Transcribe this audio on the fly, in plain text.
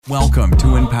Welcome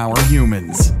to Empower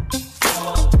Humans.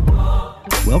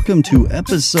 Welcome to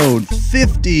episode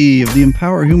 50 of the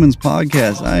Empower Humans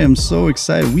podcast. I am so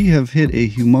excited. We have hit a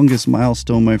humongous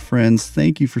milestone, my friends.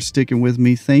 Thank you for sticking with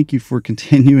me. Thank you for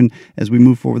continuing as we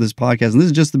move forward with this podcast. And this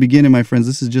is just the beginning, my friends.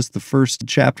 This is just the first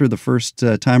chapter, the first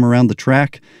time around the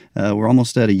track. We're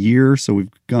almost at a year, so we've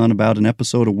gone about an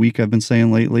episode a week, I've been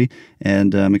saying lately,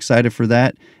 and I'm excited for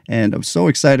that. And I'm so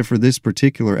excited for this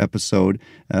particular episode.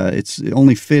 It's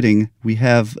only fitting. We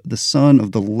have the son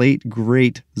of the late,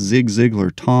 great Zig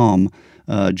Ziglar, Tom,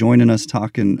 joining us,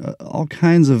 talking all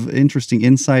kinds of interesting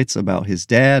insights about his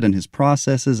dad and his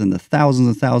processes and the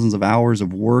thousands of hours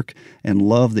of work and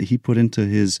love that he put into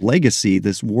his legacy,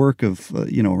 this work of,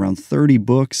 around 30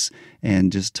 books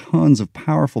and just tons of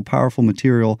powerful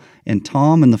material. And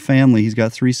Tom and the family, he's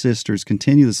got 3 sisters,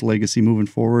 continue this legacy moving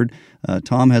forward.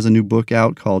 Tom has a new book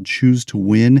out called Choose to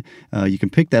Win. You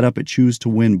can pick that up at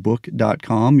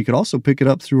choosetowinbook.com. You could also pick it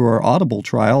up through our Audible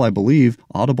trial, I believe,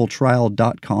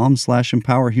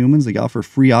 audibletrial.com/empowerhumans. They offer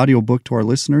free audiobook to our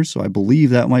listeners, so I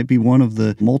believe that might be one of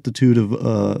the multitude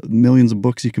of millions of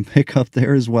books you can pick up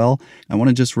there as well. I want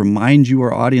to just remind you,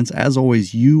 our audience, as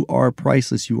always, you are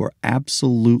priceless. You are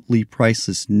absolutely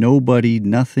priceless. Nobody,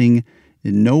 nothing,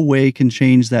 in no way can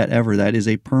change that ever. That is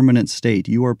a permanent state.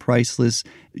 You are priceless.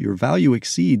 Your value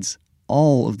exceeds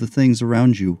all of the things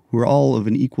around you. We're all of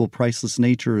an equal priceless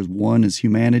nature as one, as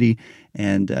humanity.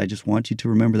 And I just want you to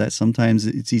remember that. Sometimes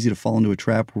it's easy to fall into a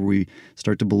trap where we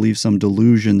start to believe some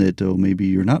delusion that, maybe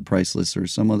you're not priceless, or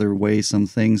some other way,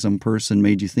 something, some person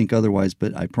made you think otherwise.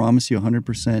 But I promise you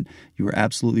 100%, you are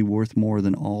absolutely worth more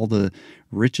than all the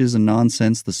riches and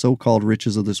nonsense, the so-called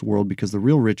riches of this world, because the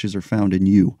real riches are found in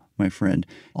you, my friend.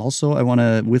 Also, I want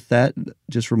to, with that,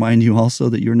 just remind you also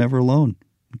that you're never alone.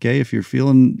 Okay, if you're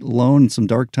feeling alone in some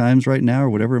dark times right now, or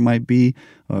whatever it might be,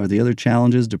 or the other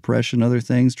challenges, depression, other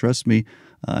things, trust me,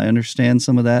 I understand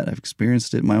some of that. I've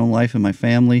experienced it in my own life and my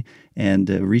family. And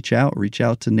reach out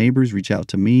to neighbors, reach out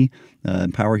to me,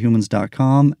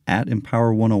 empowerhumans.com, at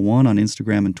Empower101 on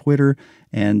Instagram and Twitter.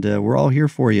 And we're all here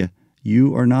for you.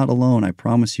 You are not alone. I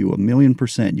promise you,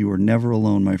 1,000,000%. You are never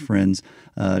alone, my friends.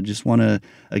 Just want to,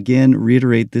 again,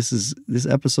 reiterate, this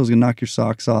episode is going to knock your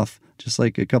socks off, just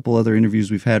like a couple other interviews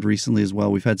we've had recently as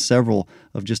well. We've had several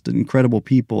of just incredible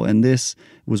people, and this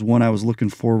was one I was looking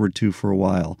forward to for a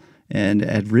while. And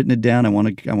I had written it down. I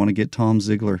want to get Tom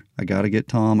Ziglar. I got to get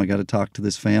Tom. I got to talk to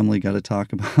this family. Got to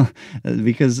talk about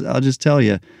because I'll just tell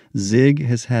you, Zig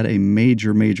has had a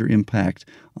major impact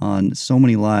on so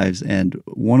many lives, and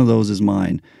one of those is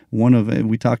mine.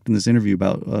 We talked in this interview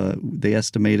about they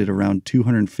estimated around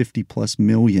 250 plus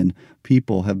million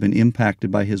people have been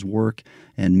impacted by his work,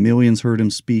 and millions heard him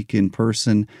speak in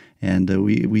person. And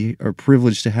we are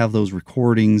privileged to have those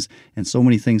recordings and so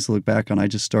many things to look back on. I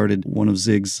just started one of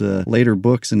Zig's later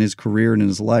books in his career and in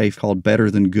his life called Better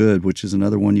Than Good, which is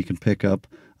another one you can pick up,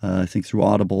 I think, through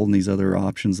Audible and these other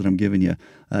options that I'm giving you.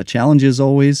 Challenge is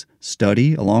always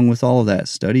study. Along with all of that,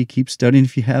 study. Keep studying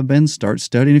if you have been. Start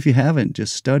studying if you haven't.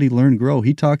 Just study, learn, grow.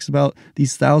 He talks about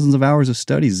these thousands of hours of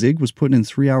study. Zig was putting in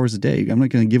 3 hours a day. I'm not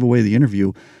going to give away the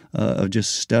interview of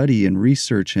just study and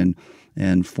research and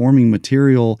forming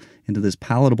material into this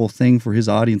palatable thing for his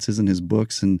audiences and his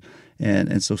books. And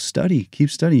so study, keep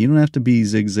studying. You don't have to be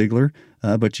Zig Ziglar,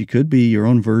 but you could be your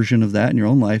own version of that in your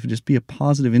own life and just be a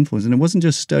positive influence. And it wasn't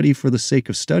just study for the sake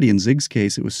of study. In Zig's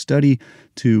case, it was study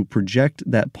to project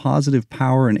that positive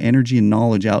power and energy and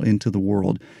knowledge out into the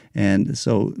world. And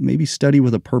so maybe study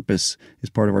with a purpose is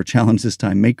part of our challenge this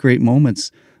time. Make great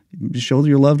moments. Show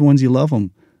your loved ones you love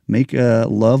them. Make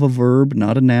love a verb,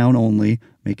 not a noun only.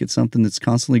 Make it something that's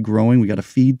constantly growing. We got to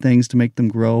feed things to make them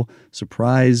grow.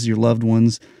 Surprise your loved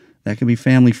ones. That can be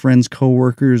family, friends,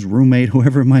 coworkers, roommate,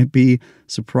 whoever it might be.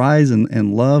 Surprise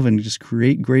and love and just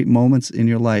create great moments in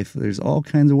your life. There's all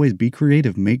kinds of ways. Be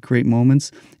creative. Make great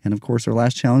moments. And, of course, our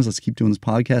last challenge, let's keep doing this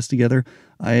podcast together.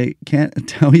 I can't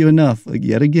tell you enough,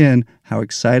 yet again, how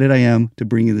excited I am to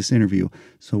bring you this interview.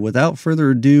 So without further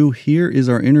ado, here is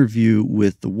our interview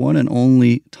with the one and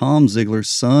only Tom Ziglar,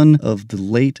 son of the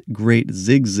late, great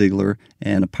Zig Ziglar,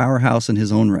 and a powerhouse in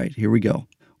his own right. Here we go.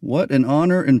 What an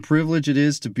honor and privilege it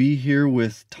is to be here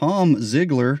with Tom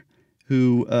Ziglar,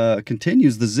 who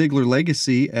continues the Ziglar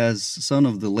legacy as son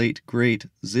of the late, great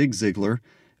Zig Ziglar,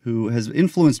 who has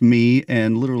influenced me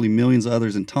and literally millions of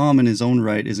others. And Tom, in his own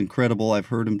right, is incredible. I've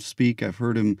heard him speak. I've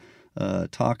heard him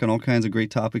talk on all kinds of great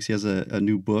topics. He has a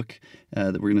new book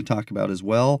that we're going to talk about as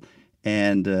well.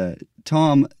 And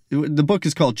Tom, the book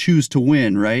is called Choose to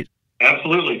Win, right?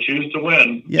 Absolutely. Choose to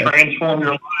win. Yeah. Transform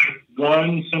your life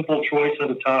one simple choice at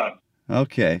a time.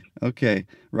 Okay, okay,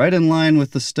 right in line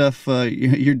with the stuff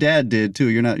your dad did too.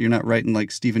 You're not writing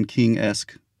like Stephen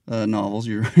King-esque novels.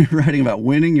 You're writing about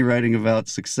winning. You're writing about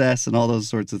success and all those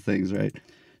sorts of things, right?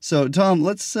 So, Tom,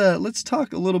 let's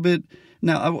talk a little bit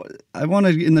now. I want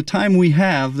to, in the time we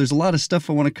have, there's a lot of stuff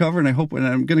I want to cover, and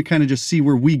I'm going to kind of just see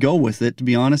where we go with it. To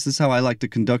be honest, this is how I like to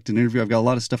conduct an interview. I've got a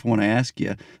lot of stuff I want to ask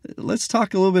you. Let's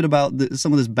talk a little bit about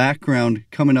some of this background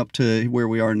coming up to where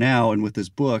we are now, and with this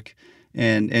book,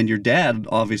 and your dad,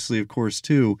 obviously, of course,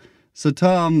 too. So,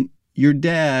 Tom, your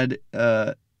dad,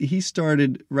 he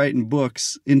started writing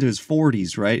books into his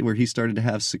 40s, right, where he started to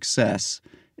have success.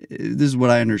 This is what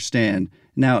I understand.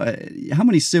 Now, how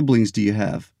many siblings do you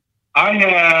have? I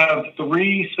have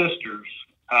three sisters.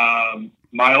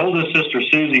 My oldest sister,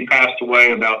 Susie, passed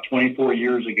away about 24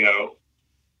 years ago,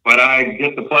 but I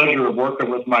get the pleasure of working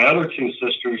with my other two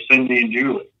sisters, Cindy and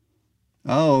Julie.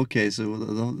 Oh, okay. So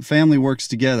the family works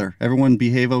together. Everyone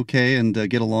behave okay and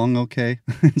get along okay,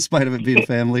 in spite of it being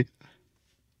family?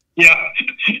 Yeah,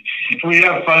 we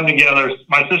have fun together.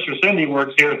 My sister, Cindy,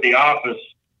 works here at the office,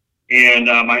 and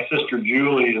my sister,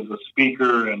 Julie, is a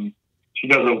speaker, and she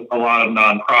does a lot of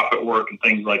nonprofit work and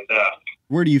things like that.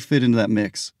 Where do you fit into that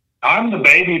mix? I'm the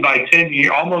baby by 10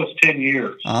 years, almost 10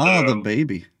 years. Ah, so. The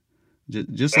baby.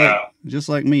 Just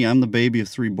like me, I'm the baby of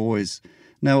three boys.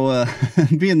 Now,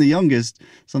 being the youngest,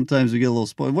 sometimes we get a little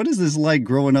spoiled. What is this like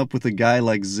growing up with a guy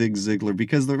like Zig Ziglar?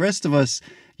 Because the rest of us,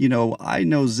 I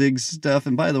know Zig's stuff.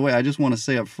 And by the way, I just want to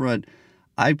say up front,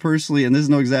 I personally, and this is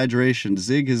no exaggeration,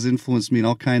 Zig has influenced me in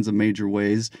all kinds of major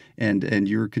ways, and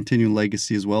your continuing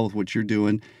legacy as well with what you're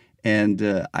doing. And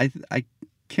I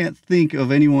can't think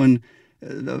of anyone,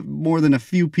 more than a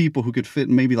few people who could fit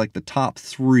in maybe like the top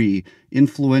three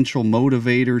influential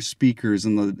motivators, speakers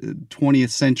in the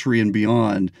 20th century and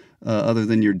beyond, other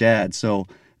than your dad. So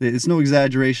it's no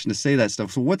exaggeration to say that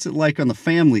stuff. So what's it like on the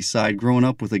family side growing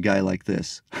up with a guy like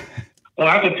this? Well,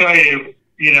 I have to tell you,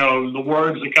 the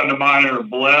words that come to mind are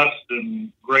blessed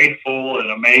and grateful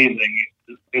and amazing.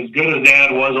 As good as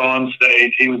Dad was on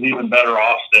stage, he was even better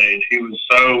off stage. He was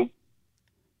so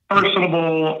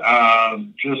personable,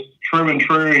 just true and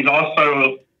true. He's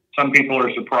also, some people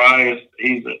are surprised,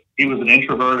 he was an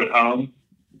introvert at home.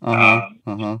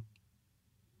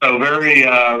 So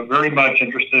very much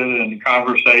interested in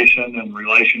conversation and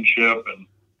relationship. And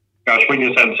gosh, we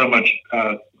just had so much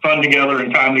fun together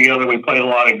and time together. We played a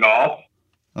lot of golf.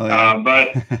 Oh, yeah. But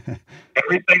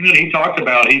everything that he talked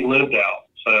about, he lived out.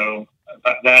 So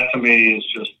that to me is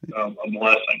just a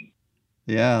blessing.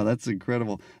 Yeah, that's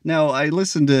incredible. Now, I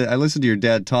listened to your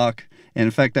dad talk, and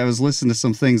in fact, I was listening to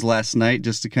some things last night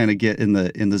just to kind of get in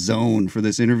the zone for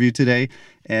this interview today.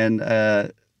 And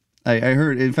I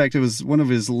heard, in fact, it was one of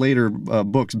his later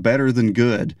books, Better Than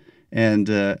Good. And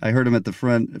I heard him at the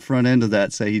front end of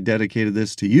that say he dedicated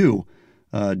this to you,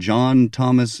 John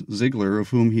Thomas Ziglar, of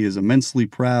whom he is immensely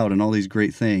proud and all these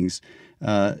great things.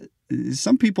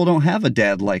 Some people don't have a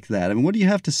dad like that. I mean, what do you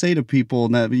have to say to people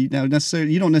now? You don't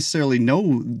necessarily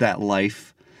know that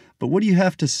life, but what do you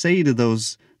have to say to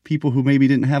those people who maybe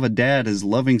didn't have a dad as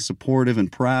loving, supportive, and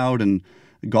proud, and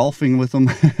golfing with them,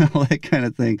 all that kind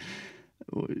of thing?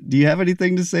 Do you have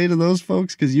anything to say to those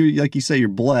folks? Because like you say, you're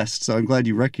blessed, so I'm glad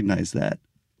you recognize that.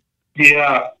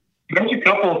 Yeah, there's a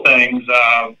couple of things.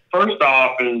 First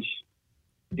off is,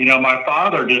 my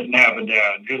father didn't have a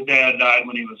dad. His dad died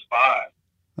when he was 5.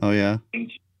 Oh, yeah.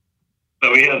 And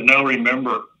so he has no he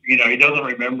doesn't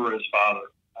remember his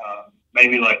father.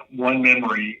 Maybe like one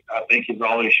memory, I think, is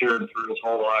all he shared through his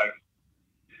whole life.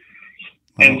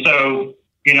 Wow. And so,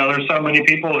 there's so many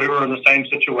people who are in the same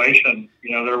situation.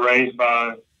 They're raised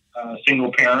by a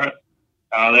single parent.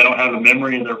 They don't have a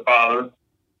memory of their father.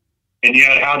 And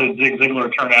yet, how did Zig Ziglar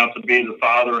turn out to be the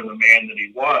father and the man that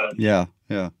he was? Yeah,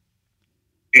 yeah.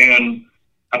 And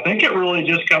I think it really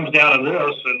just comes down to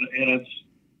this, and it's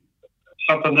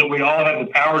something that we all have the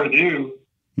power to do,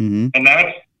 and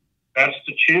that's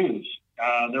to choose.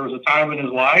 There was a time in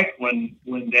his life when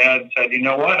Dad said, "You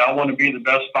know what? I want to be the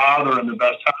best father and the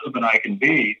best husband I can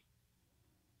be."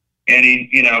 And he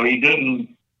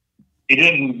didn't,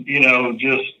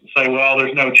 just say, "Well,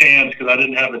 there's no chance because I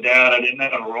didn't have a dad. I didn't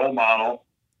have a role model."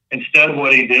 Instead,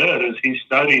 what he did is he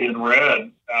studied and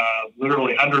read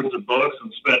literally hundreds of books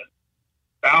and spent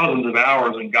thousands of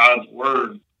hours in God's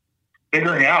Word,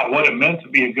 figuring out what it meant to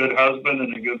be a good husband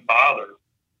and a good father.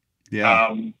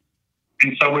 Yeah.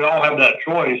 And so we all have that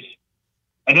choice.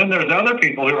 And then there's other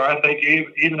people who are, I think,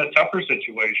 even a tougher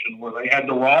situation where they had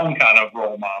the wrong kind of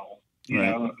role model.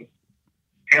 A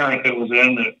parent that was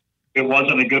in that it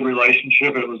wasn't a good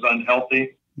relationship. It was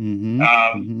unhealthy.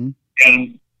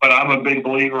 But I'm a big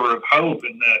believer of hope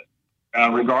in that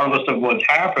regardless of what's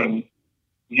happened,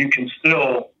 you can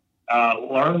still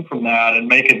learn from that and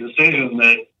make a decision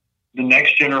that the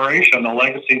next generation, the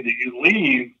legacy that you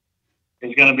leave,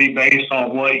 is going to be based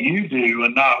on what you do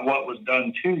and not what was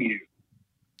done to you.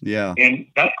 Yeah. And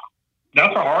that's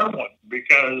a hard one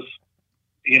because,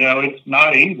 it's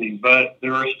not easy, but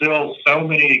there are still so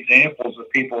many examples of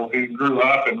people who grew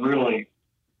up in really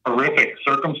horrific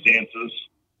circumstances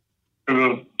who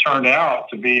have turned out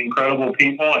to be incredible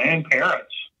people and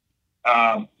parents.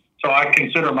 So I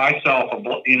consider myself,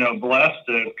 blessed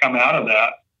to have come out of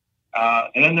that.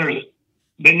 And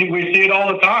then we see it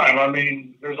all the time. I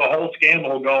mean, there's a whole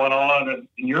scandal going on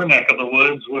in your neck of the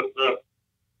woods with the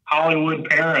Hollywood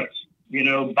parents,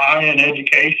 buying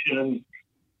education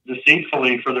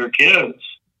deceitfully for their kids.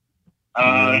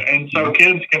 And so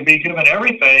kids can be given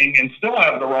everything and still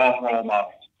have the wrong role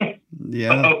models.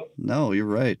 Yeah. So, no, you're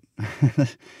right.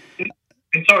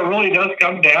 And so it really does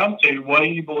come down to what do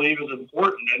you believe is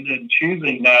important and then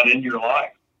choosing that in your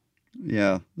life.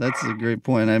 Yeah, that's a great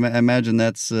point. I imagine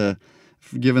that's,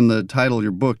 given the title of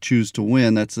your book, Choose to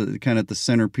Win, that's kind of the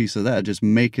centerpiece of that, just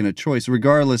making a choice,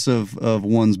 regardless of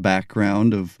one's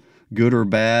background, of good or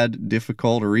bad,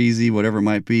 difficult or easy, whatever it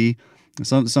might be.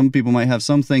 Some people might have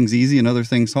some things easy and other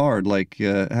things hard, like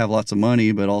have lots of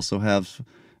money, but also have,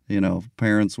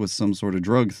 parents with some sort of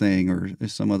drug thing or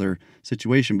some other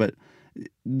situation. But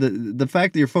the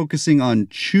fact that you're focusing on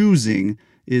choosing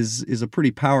is a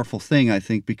pretty powerful thing, I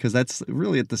think, because that's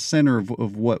really at the center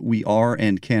of what we are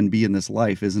and can be in this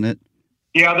life, isn't it?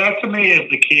 Yeah, that to me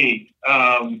is the key.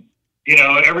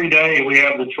 Every day we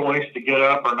have the choice to get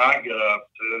up or not get up,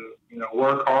 to,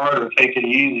 work hard or take it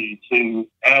easy, to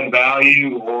add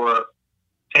value or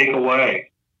take away.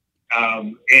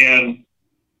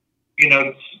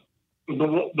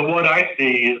 What I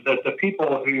see is that the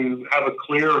people who have a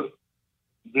clear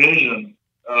vision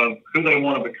of who they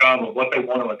want to become, of what they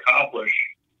want to accomplish,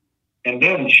 and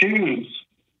then choose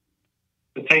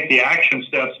to take the action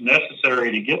steps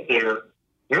necessary to get there,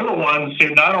 they're the ones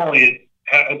who not only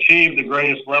achieve the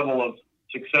greatest level of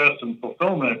success and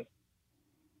fulfillment,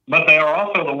 but they are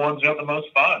also the ones who have the most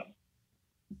fun.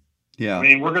 Yeah. I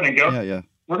mean, we're going to go. Yeah.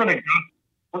 We're going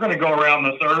to go around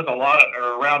this earth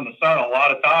around the sun a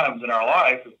lot of times in our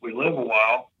life if we live a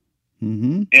while.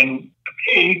 Mm-hmm. And to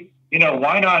me,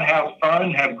 why not have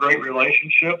fun, have great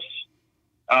relationships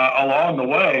along the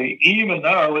way, even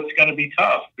though it's going to be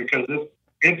tough, because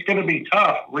it's going to be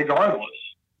tough regardless.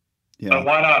 Yeah. But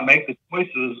why not make the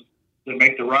choices that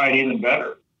make the ride even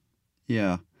better?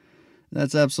 Yeah,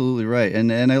 that's absolutely right.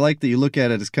 And I like that you look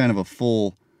at it as kind of a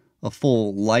full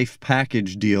life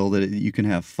package deal, that you can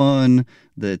have fun,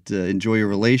 that enjoy your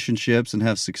relationships and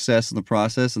have success in the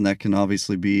process. And that can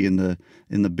obviously be in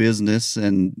the business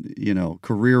and,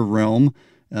 career realm.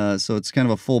 So it's kind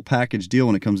of a full package deal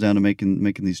when it comes down to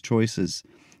making these choices.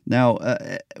 Now,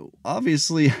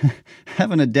 obviously,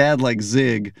 having a dad like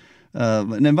Zig,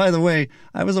 and then, by the way,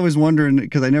 I was always wondering,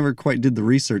 because I never quite did the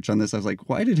research on this. I was like,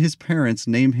 why did his parents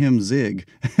name him Zig?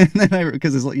 And then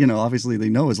because obviously they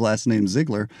know his last name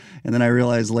Ziglar. And then I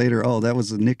realized later, oh, that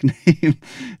was a nickname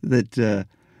that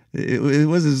it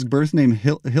was his birth name,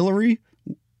 Hillary.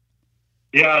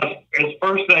 Yeah, his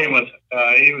first name was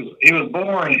he was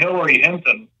born Hillary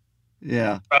Hinton.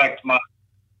 Yeah. In fact, my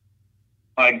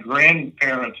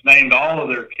grandparents named all of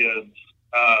their kids,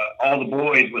 all the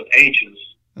boys, with H's.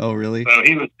 Oh, really? So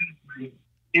he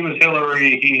was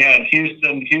Hillary. He had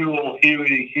Houston, Hewell,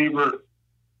 Huey, Hubert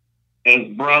as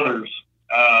brothers.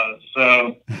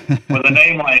 So with a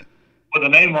name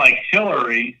like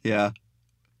Hillary, yeah.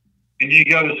 And you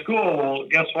go to school, well,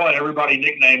 guess what? Everybody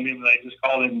nicknamed him. They just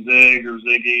called him Zig or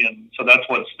Ziggy, and so that's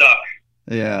what stuck.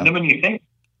 Yeah. And then when you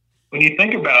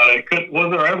think about it,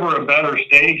 was there ever a better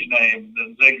stage name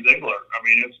than Zig Ziglar? I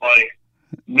mean, it's like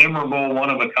memorable, one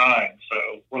of a kind. So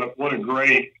what a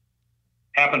great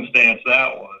happenstance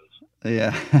that was.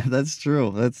 Yeah, that's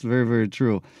true. That's very, very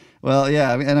true. Well,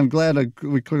 yeah, and I'm glad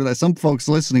we cleared that. Some folks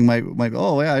listening might,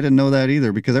 oh, yeah, I didn't know that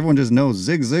either, because everyone just knows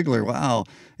Zig Ziglar. Wow.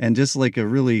 And just like a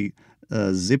really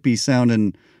zippy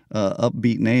sounding,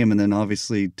 upbeat name, and then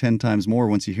obviously 10 times more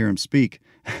once you hear him speak.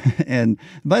 And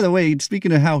by the way,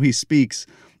 speaking of how he speaks,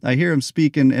 I hear him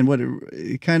speak, and what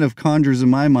it kind of conjures in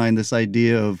my mind this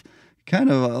idea of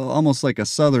kind of almost like a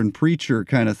Southern preacher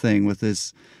kind of thing with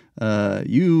this,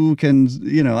 you can,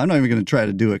 I'm not even going to try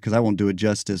to do it because I won't do it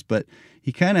justice, but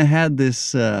he kind of had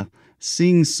this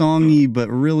sing-songy but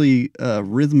really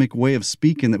rhythmic way of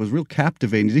speaking that was real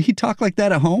captivating. Did he talk like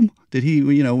that at home? Did he,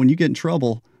 when you get in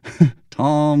trouble,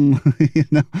 Tom,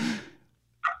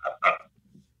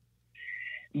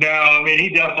 No, I mean, he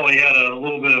definitely had a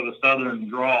little bit of a Southern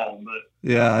drawl, but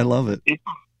yeah, I love it.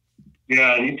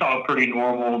 Yeah, you talk pretty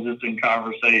normal just in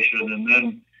conversation. And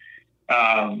then,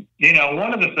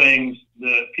 one of the things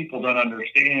that people don't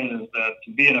understand is that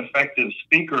to be an effective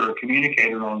speaker or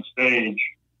communicator on stage,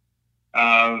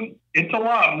 it's a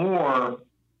lot more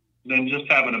than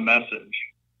just having a message.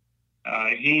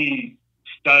 He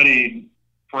studied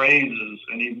phrases,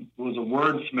 and he was a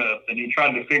wordsmith, and he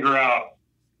tried to figure out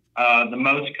the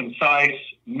most concise,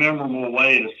 memorable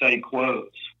way to say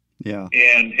quotes. Yeah.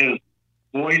 And his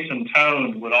voice and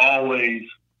tone would always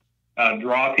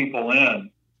draw people in.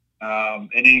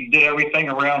 And he did everything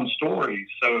around stories.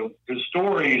 So his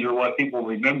stories are what people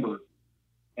remember.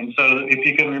 And so if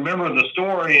you can remember the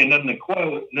story and then the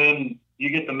quote, then you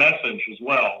get the message as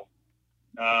well.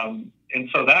 And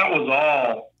so that was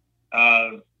all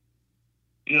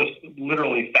just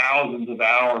literally thousands of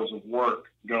hours of work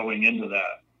going into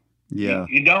that. Yeah.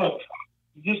 You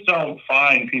just don't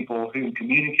find people who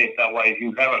communicate that way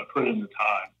who haven't put in the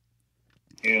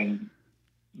time.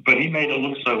 But he made it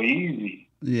look so easy.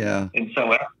 Yeah. And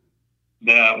so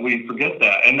that we forget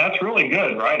that. And that's really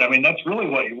good, right? I mean, that's really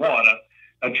what you want.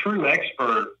 A true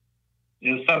expert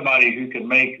is somebody who can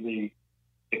make the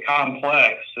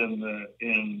complex and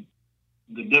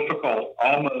the difficult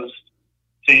almost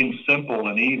seem simple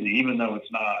and easy, even though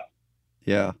it's not.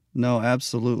 Yeah, no,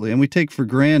 absolutely. And we take for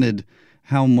granted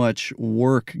how much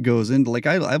work goes into, like,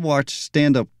 I've watched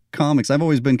stand-up comics. I've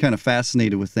always been kind of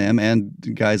fascinated with them, and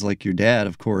guys like your dad,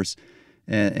 of course,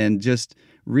 and just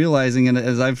realizing, and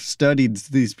as I've studied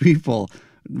these people,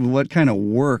 what kind of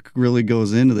work really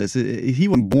goes into this. He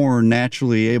wasn't born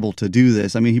naturally able to do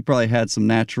this. I mean, he probably had some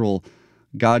natural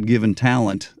God-given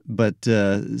talent, but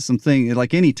something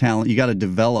like any talent, you got to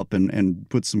develop and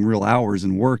put some real hours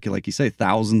in work, like you say,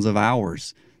 thousands of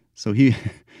hours. So he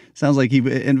sounds like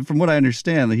and from what I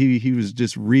understand, he was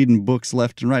just reading books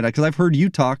left and right. Because I've heard you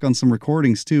talk on some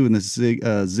recordings too in this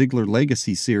Ziglar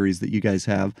Legacy series that you guys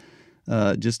have,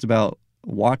 just about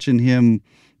watching him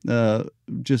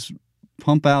just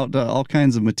pump out all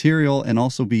kinds of material and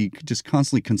also be just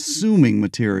constantly consuming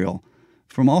material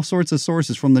from all sorts of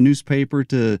sources, from the newspaper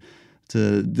to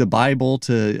the Bible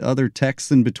to other texts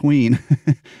in between,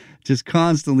 just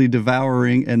constantly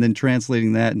devouring and then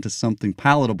translating that into something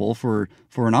palatable for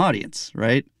an audience,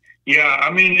 right? Yeah, I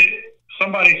mean,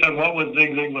 somebody said, "What was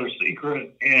Zig Ziglar's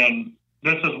secret?" And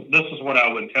this is what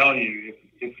I would tell you: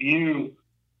 if you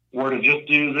were to just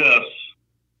do this,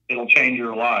 it'll change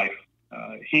your life.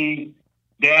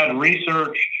 Dad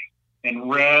researched and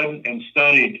read and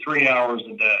studied 3 hours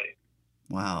a day.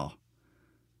 Wow.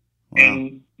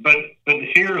 But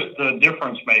here's the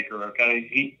difference maker.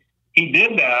 Okay, he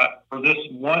did that for this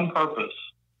one purpose,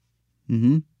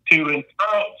 mm-hmm.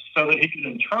 so that he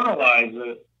could internalize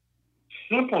it,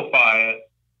 simplify it,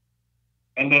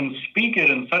 and then speak it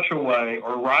in such a way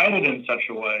or write it in such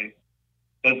a way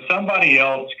that somebody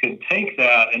else could take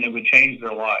that and it would change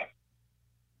their life.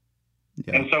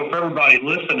 Yeah. And so for everybody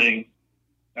listening,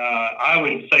 I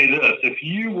would say this: if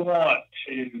you want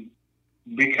to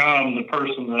become the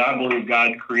person that I believe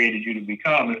God created you to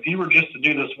become, if you were just to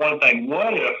do this one thing,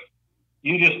 what if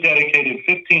you just dedicated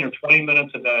 15 or 20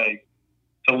 minutes a day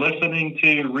to listening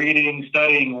to, reading,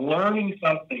 studying, learning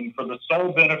something for the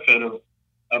sole benefit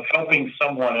of helping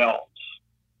someone else?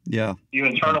 Yeah. You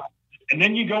internalize it, and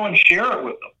then you go and share it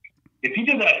with them. If you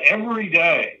did that every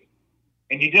day,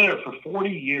 and you did it for 40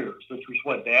 years, which was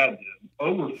what Dad did,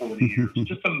 over 40 years,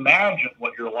 just imagine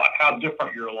how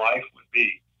different your life would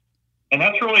be. And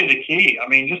that's really the key. I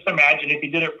mean, just imagine if you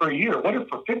did it for a year. What if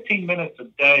for 15 minutes a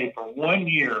day for 1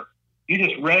 year, you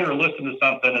just read or listened to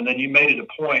something, and then you made it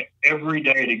a point every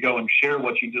day to go and share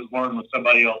what you just learned with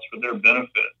somebody else for their benefit?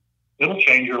 It'll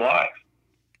change your life.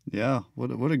 Yeah,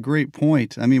 what a great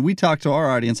point. I mean, we talk to our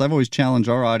audience. I've always challenged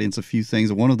our audience a few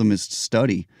things. One of them is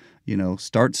study.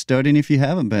 Start studying if you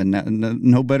haven't been.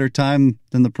 No better time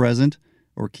than the present.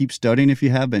 Or keep studying if you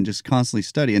have been. Just constantly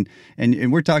study.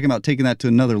 And we're talking about taking that to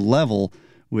another level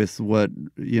with what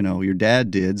your dad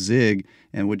did, Zig,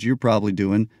 and what you're probably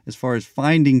doing as far as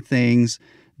finding things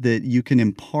that you can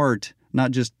impart.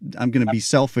 Not just I'm going to be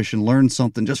selfish and learn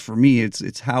something just for me.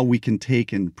 It's how we can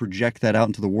take and project that out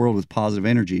into the world with positive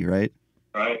energy, right?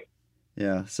 Right.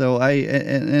 Yeah. So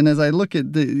and as I look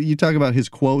at you talk about his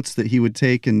quotes that he would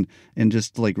take and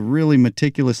just like really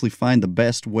meticulously find the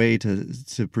best way to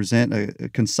present a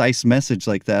concise message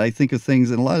like that. I think of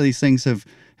things, and a lot of these things have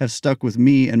stuck with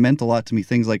me and meant a lot to me.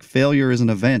 Things like failure is an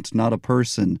event, not a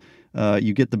person.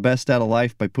 You get the best out of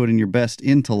life by putting your best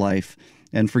into life.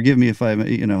 And forgive me if I'm,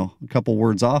 a couple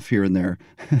words off here and there,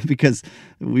 because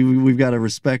we've got to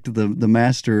respect the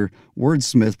master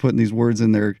wordsmith putting these words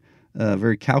in there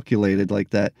very calculated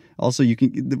like that. Also, you can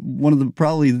one of the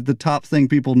probably the top thing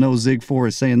people know Zig for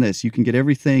is saying this: you can get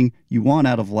everything you want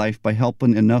out of life by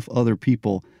helping enough other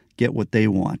people get what they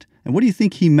want. And what do you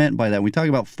think he meant by that? We talk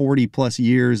about 40 plus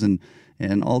years and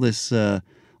all this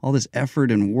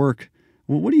effort and work.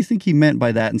 Well, what do you think he meant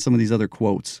by that and some of these other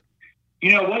quotes?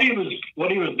 What he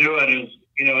was doing is,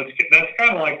 that's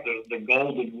kind of like the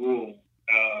golden rule.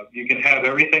 You can have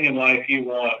everything in life you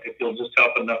want if you'll just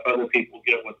help enough other people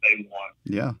get what they want.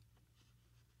 Yeah.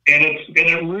 And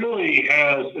it really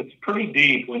it's pretty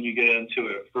deep when you get into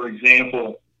it. For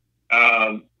example,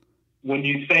 when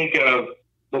you think of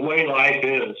the way life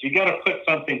is, you got to put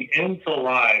something into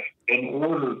life in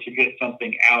order to get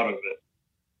something out of it.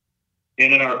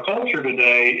 And in our culture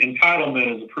today,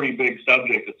 entitlement is a pretty big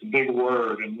subject. It's a big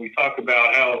word. And we talk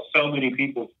about how so many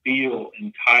people feel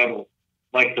entitled,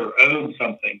 like they're owed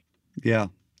something. Yeah.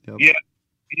 Yep. Yeah.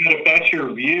 If that's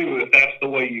your view, if that's the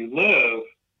way you live,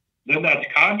 then that's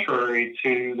contrary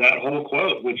to that whole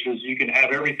quote, which is you can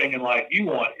have everything in life you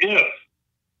want if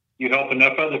you help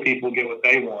enough other people get what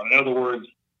they want. In other words,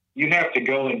 you have to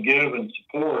go and give and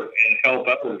support and help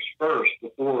others first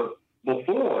before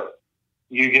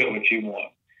you get what you want.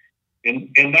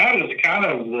 And that is kind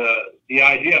of the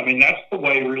idea. I mean, that's the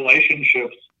way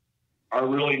relationships are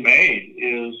really made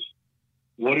is,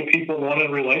 what do people want in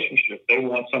a relationship? They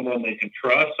want someone they can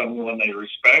trust, someone they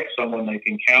respect, someone they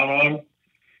can count on.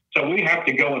 So we have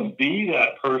to go and be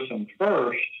that person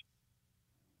first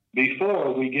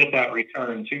before we get that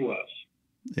return to us.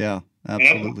 Yeah,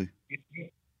 absolutely.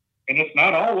 And it's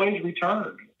not always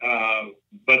returned.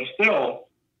 But still,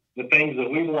 the things that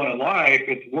we want in life,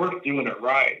 it's worth doing it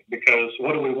right. Because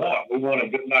what do we want? We want a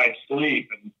good night's sleep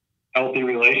and healthy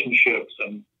relationships,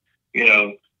 and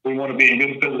we want to be in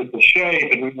good physical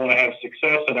shape, and we want to have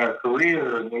success in our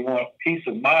career, and we want peace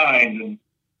of mind,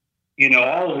 and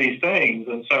all of these things.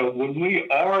 And so when we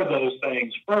are those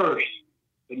things first,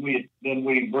 then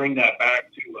we bring that back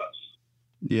to us.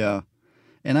 Yeah,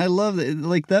 and I love that.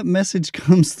 Like, that message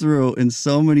comes through in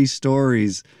so many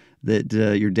stories that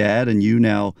your dad and you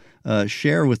now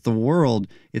share with the world.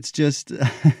 It's just,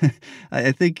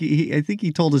 I think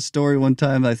he told a story one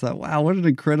time. I thought, wow, what an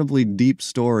incredibly deep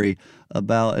story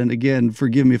about. And again,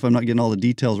 forgive me if I'm not getting all the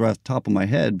details right off the top of my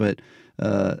head, but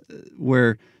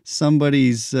where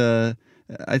somebody's, I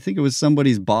think it was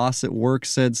somebody's boss at work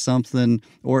said something,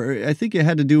 or I think it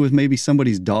had to do with maybe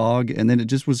somebody's dog, and then it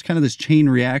just was kind of this chain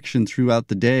reaction throughout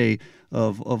the day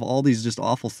of all these just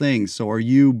awful things. So are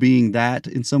you being that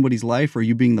in somebody's life, or are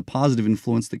you being the positive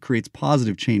influence that creates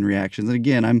positive chain reactions? And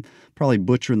again, I'm probably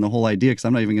butchering the whole idea because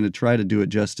I'm not even going to try to do it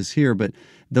justice here, but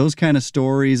those kind of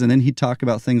stories. And then he'd talk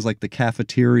about things like the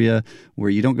cafeteria, where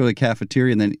you don't go to the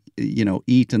cafeteria and then,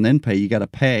 eat and then pay. You got to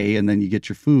pay and then you get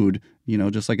your food,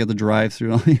 just like at the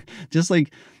drive-through. Just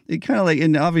like, it kind of like,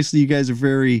 and obviously you guys are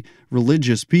very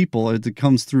religious people. It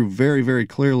comes through very, very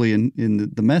clearly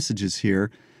in the messages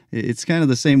here. It's kind of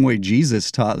the same way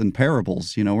Jesus taught in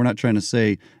parables. We're not trying to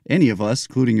say any of us,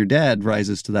 including your dad,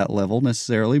 rises to that level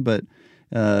necessarily, but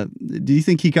do you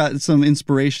think he got some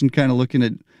inspiration kind of looking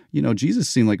at, Jesus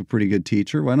seemed like a pretty good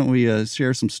teacher. Why don't we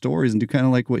share some stories and do kind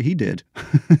of like what he did?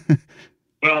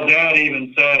 Well, Dad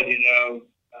even said,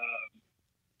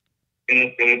 and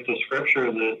it's a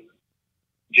scripture that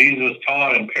Jesus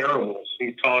taught in parables.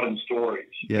 He taught in stories.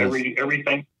 Yes.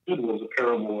 Everything he did was a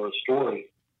parable or a story.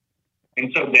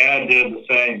 And so Dad did the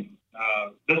same.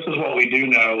 This is what we do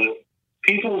know, that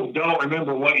people don't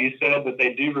remember what you said, but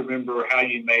they do remember how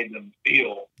you made them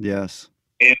feel. Yes.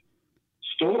 And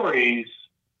stories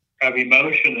have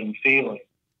emotion and feeling.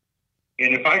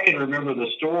 And if I can remember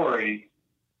the story,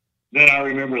 then I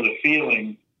remember the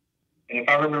feeling. And if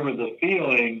I remember the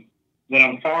feeling, then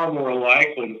I'm far more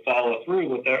likely to follow through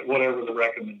with that, whatever the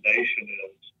recommendation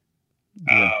is.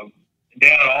 Yeah.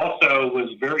 Dad also was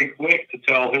very quick to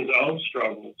tell his own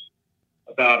struggles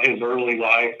about his early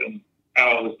life and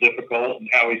how it was difficult and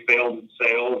how he failed in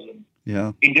sales. And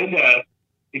yeah, he did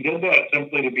that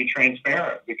simply to be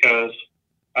transparent, because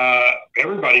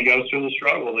everybody goes through the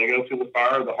struggle. They go through the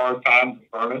fire, the hard times,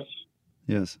 the furnace.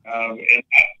 Yes.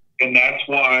 And that's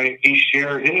why he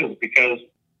shared his, because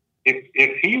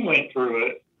if he went through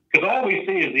it, because all we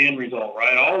see is the end result,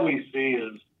 right? All we see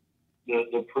is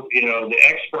the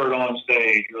expert on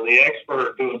stage or the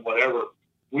expert doing whatever.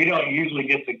 We don't usually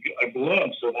get a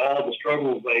glimpse of all the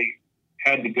struggles they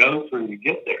had to go through to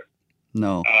get there.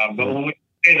 No. But when we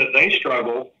say that they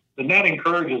struggle, then that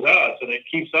encourages us, and it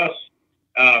keeps us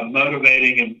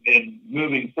motivating and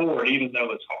moving forward, even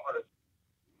though it's hard.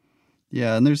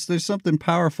 Yeah, and there's something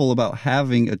powerful about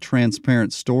having a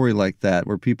transparent story like that,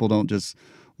 where people don't just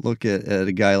look at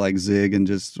a guy like Zig and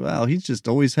just, wow, he's just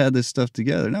always had this stuff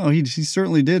together. No, he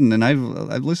certainly didn't. And I've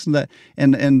listened to that.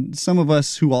 And some of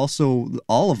us who also,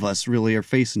 all of us really are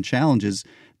facing challenges,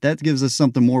 that gives us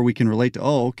something more we can relate to.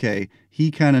 Oh, okay,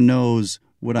 he kind of knows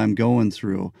what I'm going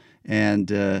through. And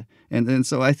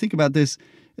so I think about this.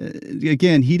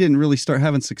 Again, he didn't really start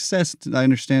having success, I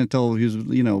understand, until he was,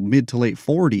 mid to late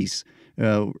 40s,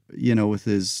 with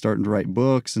his starting to write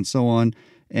books and so on.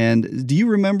 And do you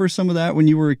remember some of that when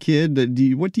you were a kid?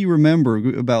 What do you remember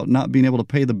about not being able to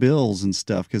pay the bills and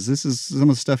stuff? Because this is some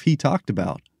of the stuff he talked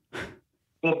about.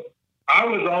 Well, I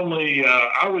was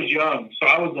young, so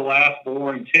I was the last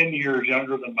born, 10 years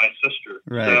younger than my sister.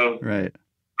 Right, so right.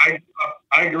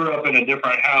 I grew up in a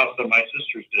different house than my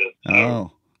sisters did.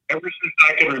 So ever since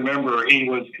I can remember, he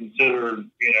was considered,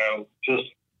 just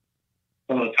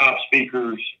one of the top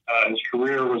speakers. His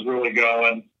career was really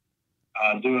going,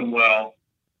 doing well.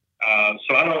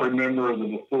 So I don't remember the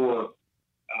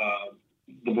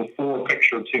before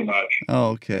picture too much.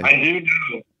 Oh, okay.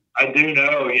 I do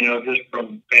know, just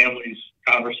from family's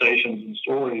conversations and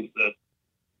stories that,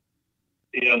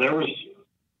 there was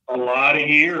a lot of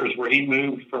years where he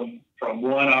moved from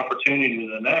one opportunity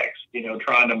to the next,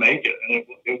 trying to make it. And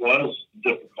it was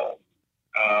difficult.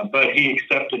 But he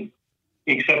accepted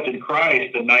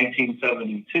Christ in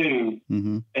 1972,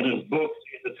 mm-hmm. and his book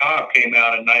at the top came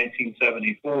out in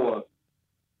 1974.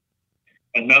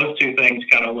 And those two things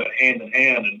kind of went hand in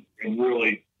hand and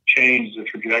really changed the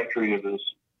trajectory of his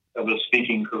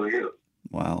speaking career.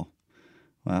 Wow.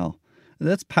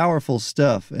 That's powerful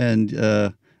stuff.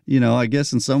 And, I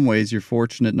guess in some ways you're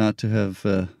fortunate not to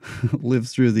have lived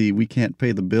through the we can't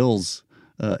pay the bills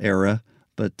era.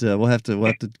 But we'll have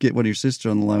to get one of your sister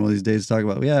on the line one of these days to talk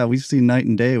about, yeah, we've seen night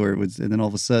and day where it was, and then all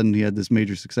of a sudden he had this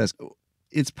major success.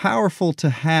 It's powerful to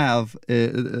have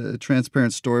a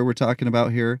transparent story we're talking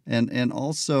about here. And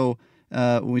also,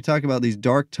 when we talk about these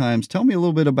dark times, tell me a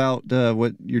little bit about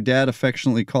what your dad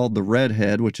affectionately called the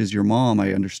redhead, which is your mom,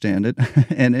 I understand it.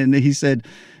 and he said,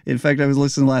 in fact, I was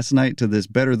listening last night to this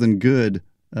Better Than Good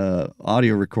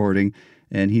audio recording,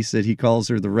 and he said he calls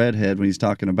her the redhead when he's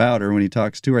talking about her. When he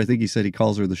talks to her, I think he said he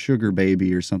calls her the sugar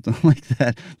baby or something like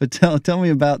that. But tell me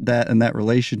about that and that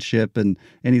relationship and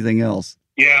anything else.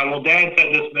 Yeah, well, Dad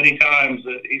said this many times.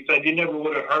 That he said you never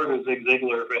would have heard of Zig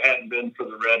Ziglar if it hadn't been for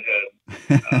the redhead.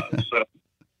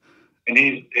 And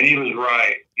he was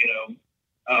right.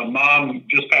 Mom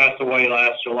just passed away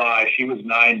last July. She was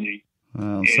 90.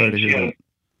 Oh, sorry to hear that.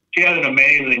 She had an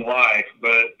amazing life,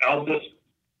 but I'll put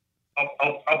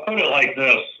it like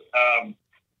this.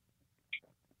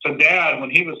 So Dad, when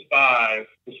he was 5,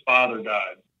 his father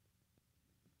died.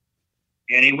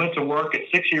 And he went to work at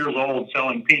 6 years old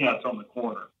selling peanuts on the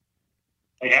corner.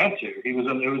 They had to. It was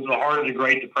the heart of the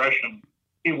Great Depression.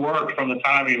 He worked from the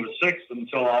time he was 6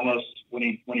 until almost when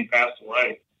he passed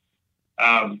away.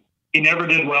 He never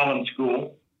did well in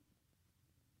school.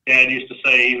 Dad used to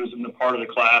say he was in the part of the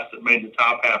class that made the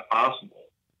top half possible.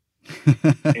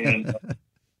 And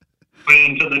went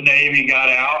into the Navy, got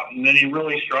out, and then he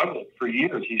really struggled for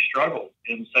years. He struggled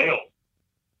in sales.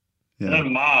 Yeah. And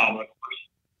then Mom, of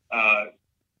course,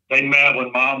 they met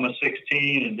when Mom was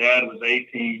 16 and Dad was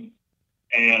 18,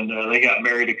 and they got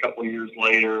married a couple of years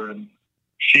later. And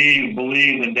she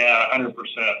believed in Dad 100%.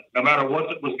 No matter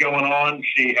what was going on,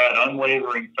 she had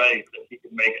unwavering faith that he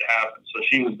could make it happen. So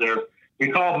she was there. We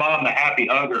called Mom the happy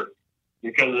hugger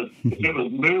because if it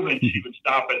was moving, she would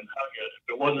stop it and hug it.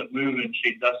 If it wasn't moving,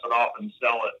 she'd dust it off and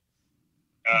sell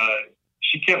it.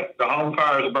 She kept the home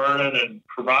fires burning and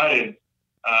provided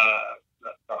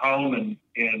the home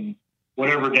and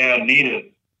whatever Dad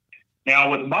needed.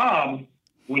 Now with Mom,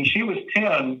 when she was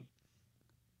 10,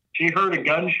 she heard a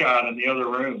gunshot in the other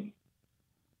room.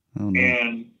 Oh, no.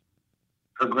 And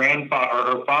her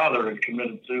father had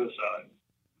committed suicide.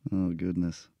 Oh,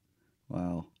 goodness.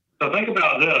 Wow. So think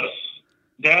about this.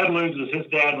 Dad loses his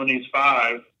dad when he's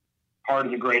 5, part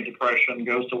of the Great Depression,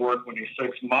 goes to work when he's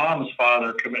 6. Mom's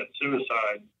father commits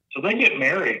suicide. So they get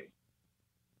married.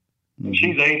 Mm-hmm. And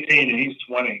she's 18 and he's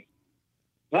 20.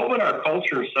 What would our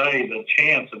culture say the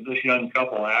chance of this young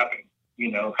couple having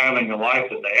the life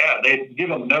that they had? They'd give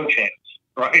them no chance,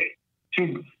 right?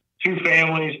 Two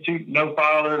families, no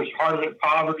fathers, hard hit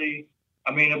poverty.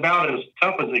 I mean, about as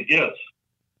tough as it gets.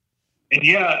 And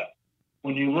yet,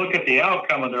 when you look at the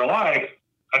outcome of their life,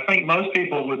 I think most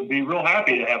people would be real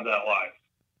happy to have that life.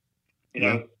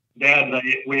 Dad,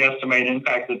 we estimate,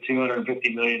 impacted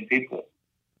 250 million people.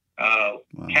 Wow.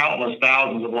 Countless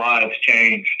thousands of lives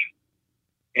changed.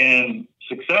 And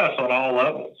success on all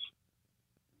levels.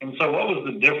 And so what was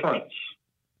the difference?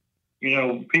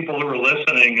 People who are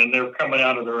listening and they're coming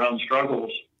out of their own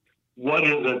struggles, what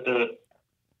is it that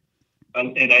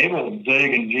enabled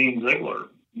Zig and Gene Ziegler,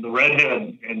 the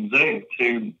redhead and Zig,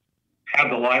 to have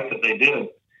the life that they did.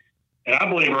 And I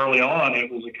believe early on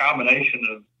it was a combination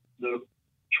of the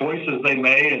choices they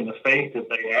made and the faith that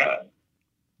they had.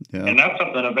 Yeah. And that's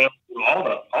something available to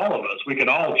all of us. We can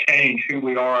all change who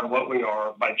we are and what we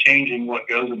are by changing what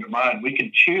goes into mind. We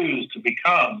can choose to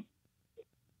become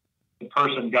the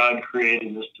person God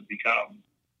created us to become.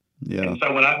 Yeah. And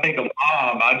so when I think of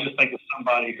Mom, I just think of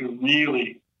somebody who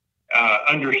really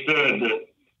understood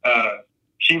that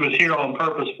she was here on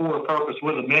purpose, for a purpose,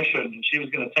 with a mission, and she was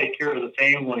going to take care of the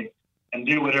family and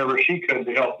do whatever she could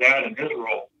to help Dad in his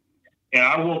role. And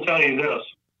I will tell you this,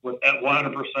 with that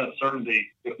 100% certainty,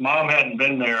 if Mom hadn't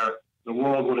been there, the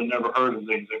world would have never heard of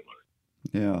Zig Ziglar.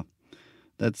 Yeah.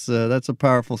 That's a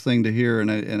powerful thing to hear,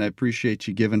 and I appreciate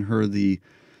you giving her the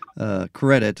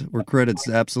credit where credit's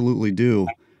absolutely due.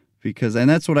 And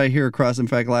that's what I hear across. In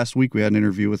fact, last week we had an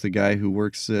interview with a guy who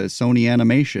works Sony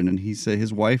Animation, and he said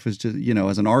his wife is just,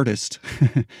 as an artist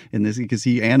in this, because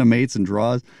he animates and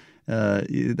draws.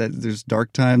 That there's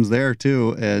dark times there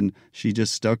too, and she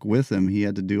just stuck with him. He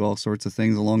had to do all sorts of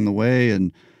things along the way,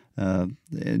 and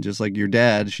just like your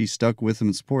dad, she stuck with him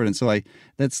and support. And so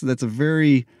that's a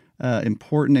very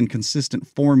important and consistent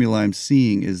formula I'm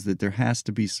seeing, is that there has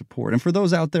to be support. And for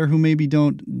those out there who maybe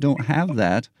don't have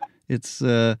that, it's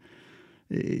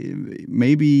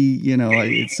maybe,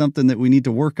 it's something that we need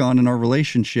to work on in our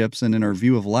relationships and in our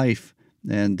view of life.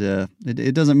 And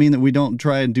it doesn't mean that we don't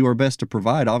try and do our best to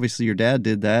provide. Obviously, your dad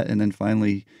did that, and then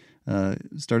finally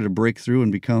started to break through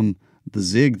and become the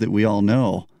Zig that we all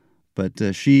know.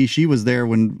 But she was there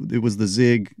when it was the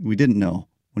Zig we didn't know,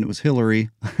 when it was Hillary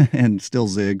and still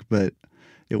Zig, but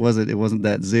it wasn't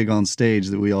that Zig on stage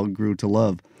that we all grew to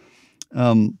love.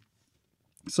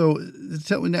 So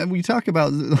we talk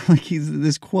about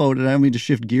this quote, and I don't mean to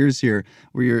shift gears here,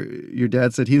 where your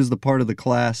dad said he was the part of the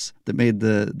class that made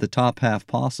the top half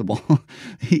possible.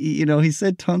 He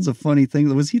said tons of funny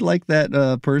things. Was he like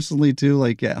that personally too,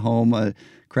 like at home,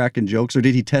 cracking jokes, or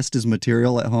did he test his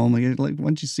material at home? Like, why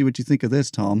don't you see what you think of this,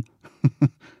 Tom?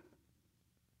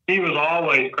 He was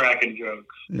always cracking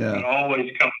jokes. Yeah. And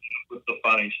always coming up with the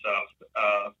funny stuff.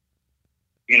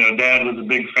 Dad was a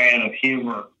big fan of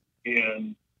humor,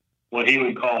 in what he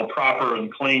would call proper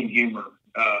and clean humor.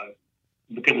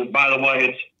 Because, by the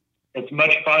way, it's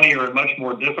much funnier and much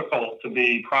more difficult to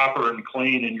be proper and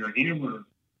clean in your humor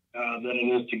than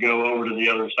it is to go over to the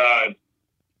other side.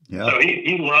 Yeah. So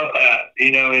he loved that,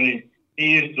 and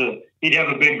he'd have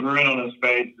a big grin on his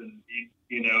face, and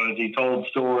as he told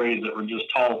stories that were just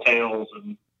tall tales,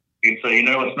 and he'd say,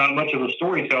 it's not much of a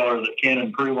storyteller that can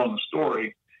improve on the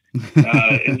story.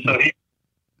 And so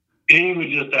he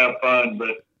would just have fun,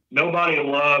 but nobody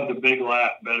loved a big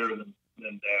laugh better than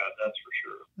Dad, that's for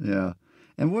sure. Yeah.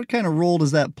 And what kind of role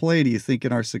does that play, do you think,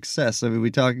 in our success? I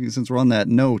mean, since we're on that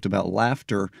note about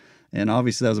laughter, and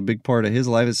obviously that was a big part of his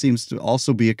life, it seems to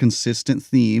also be a consistent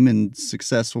theme in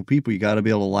successful people. You got to be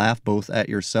able to laugh both at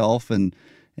yourself and,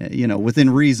 within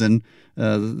reason,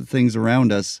 the things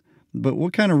around us. But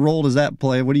what kind of role does that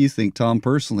play? What do you think, Tom,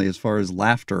 personally, as far as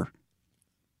laughter?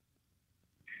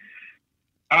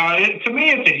 To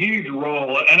me, it's a huge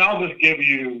role, and I'll just give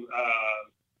you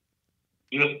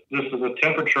just this is a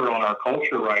temperature on our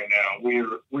culture right now.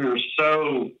 We're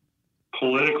so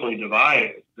politically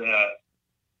divided that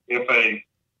if a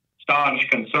staunch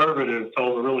conservative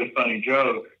told a really funny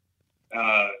joke,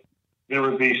 there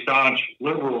would be staunch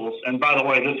liberals, and by the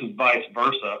way, this is vice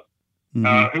versa,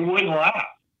 who wouldn't laugh.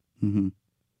 Mm-hmm.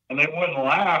 And they wouldn't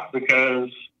laugh because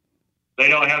they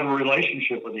don't have a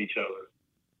relationship with each other.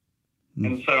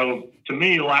 And so, to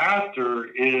me, laughter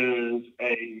is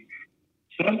a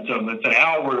symptom. It's an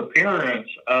outward appearance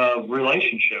of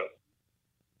relationship.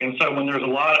 And so, when there's a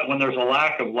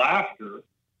lack of laughter,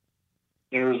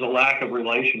 there's a lack of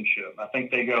relationship. I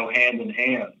think they go hand in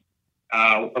hand.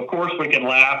 Of course, we can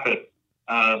laugh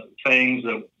at things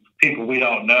that people we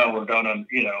don't know or don't,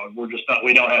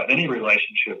 we don't have any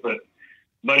relationship.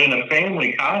 But in a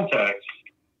family context,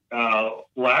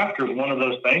 laughter is one of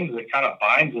those things that kind of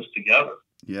binds us together.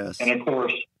 Yes. And of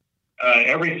course,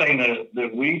 everything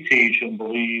that we teach and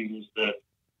believe is that,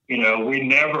 we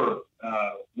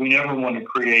never want to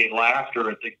create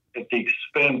laughter at the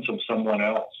expense of someone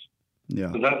else.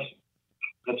 Yeah. So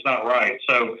that's not right.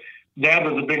 So Dad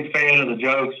was a big fan of the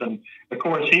jokes, and of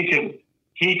course he could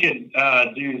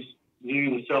do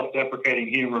the self-deprecating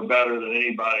humor better than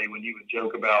anybody when he would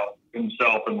joke about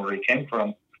himself and where he came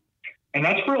from. And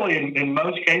that's really, in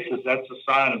most cases, that's a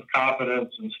sign of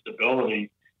confidence and stability,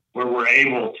 where we're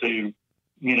able to,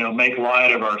 make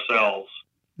light of ourselves.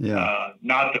 Yeah.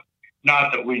 Not that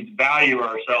not that we value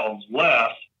ourselves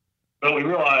less, but we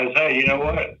realize, hey, you know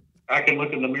what? I can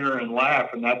look in the mirror and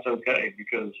laugh, and that's okay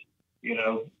because,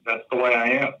 that's the way I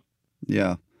am.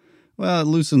 Yeah. Well, it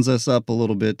loosens us up a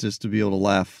little bit just to be able to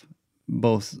laugh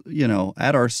both,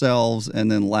 at ourselves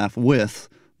and then laugh with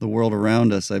the world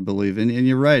around us, I believe. And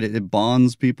you're right. It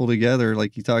bonds people together.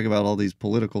 Like you talk about all these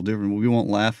political different, we won't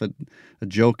laugh at a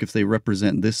joke if they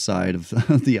represent this side of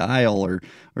the aisle or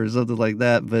something like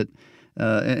that. But,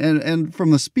 and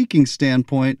from a speaking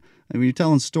standpoint, I mean, you're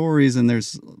telling stories and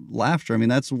there's laughter. I mean,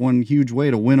 that's one huge way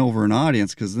to win over an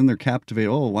audience because then they're captivated.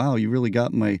 Oh, wow, you really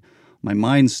got my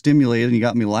mind stimulated and you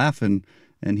got me laughing.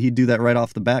 And he'd do that right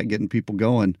off the bat, getting people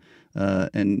going.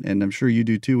 And I'm sure you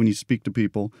do too when you speak to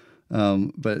people.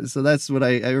 But so that's what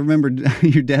I remembered.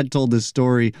 Your dad told this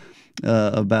story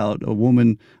about a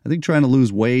woman, I think, trying to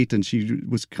lose weight, and she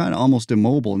was kind of almost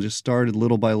immobile and just started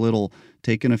little by little,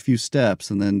 taking a few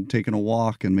steps and then taking a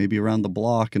walk and maybe around the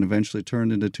block, and eventually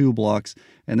turned into 2 blocks.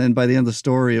 And then by the end of the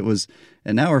story, it was,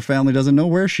 and now her family doesn't know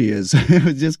where she is. It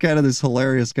was just kind of this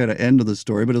hilarious kind of end of the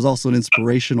story, but it was also an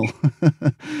inspirational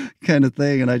kind of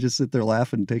thing. And I just sit there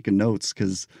laughing, taking notes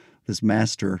because this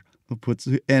master puts,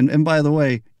 and by the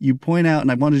way, you point out,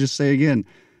 and I want to just say again,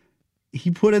 he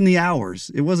put in the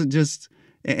hours. It wasn't just,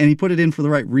 and he put it in for the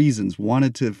right reasons.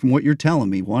 Wanted to, from what you're telling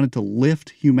me, wanted to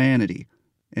lift humanity.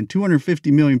 And 250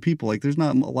 million people, like there's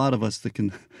not a lot of us that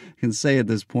can say at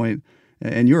this point,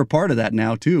 and you're a part of that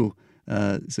now too.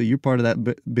 So you're part of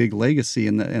that big legacy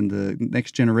and the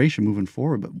next generation moving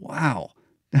forward. But wow,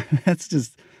 that's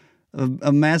just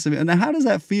a massive. And how does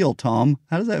that feel, Tom?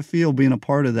 How does that feel being a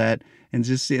part of that? And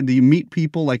just do you meet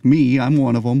people like me? I'm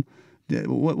one of them.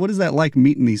 What is that like,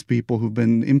 meeting these people who've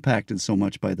been impacted so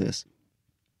much by this?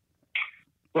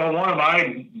 Well, one of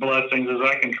my blessings is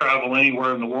I can travel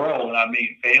anywhere in the world and I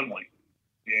meet family.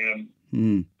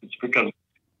 And it's because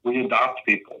we adopt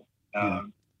people.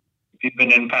 If you've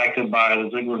been impacted by the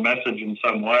Ziglar message in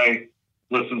some way,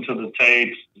 listened to the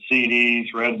tapes, the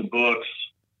CDs, read the books,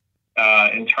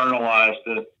 internalized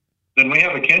it, then we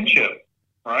have a kinship,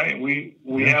 right? We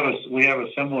have a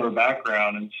similar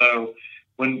background. And so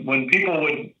when people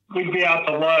we'd be out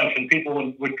to lunch and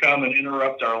people would come and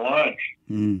interrupt our lunch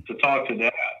to talk to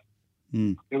Dad.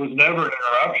 It was never an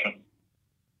interruption.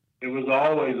 It was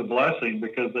always a blessing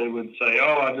because they would say,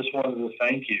 "Oh, I just wanted to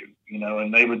thank you,"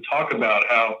 and they would talk about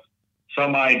how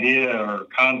some idea or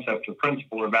concept or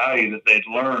principle or value that they'd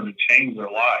learned to change their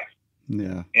life.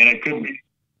 Yeah. And it could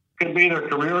be their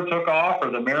career took off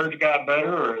or their marriage got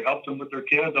better or it helped them with their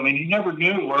kids. I mean, you never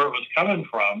knew where it was coming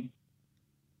from.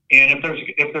 And if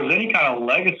there's any kind of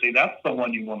legacy, that's the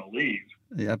one you want to leave.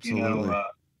 Yeah, absolutely.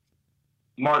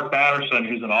 Mark Batterson,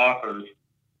 who's an author,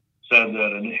 said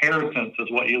that an inheritance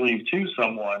is what you leave to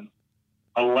someone.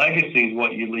 A legacy is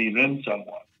what you leave in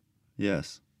someone.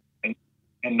 Yes.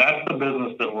 And that's the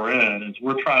business that we're in, is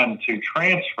we're trying to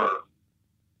transfer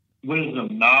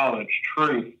wisdom, knowledge,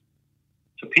 truth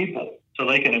to people so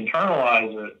they can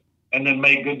internalize it and then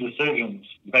make good decisions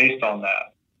based on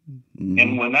that.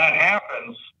 And when that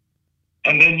happens,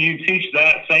 and then you teach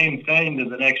that same thing to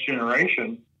the next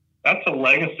generation, that's a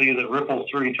legacy that ripples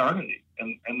through eternity.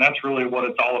 And that's really what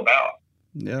it's all about.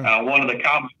 Yeah. One of the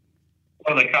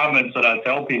comments that I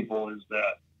tell people is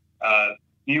that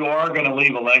you are going to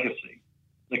leave a legacy.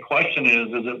 The question is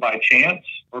it by chance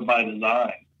or by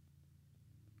design?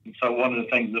 And so one of the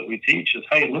things that we teach is,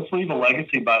 hey, let's leave a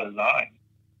legacy by design.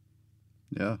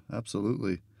 Yeah,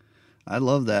 absolutely. I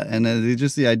love that. And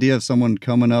just the idea of someone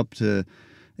coming up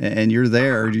and you're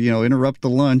there, interrupt the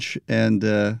lunch,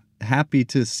 and happy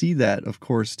to see that, of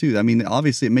course, too. I mean,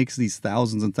 obviously it makes these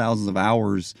thousands and thousands of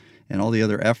hours and all the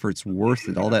other efforts worth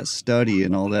it, all that study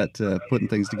and all that putting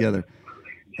things together.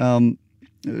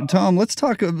 Tom, let's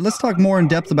talk more in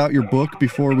depth about your book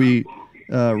before we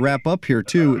wrap up here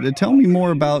too. Tell me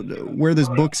more about where this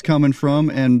book's coming from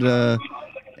and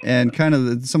kind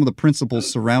of some of the principles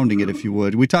surrounding it, if you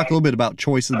would. We talked a little bit about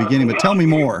choice at the beginning, but tell me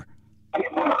more.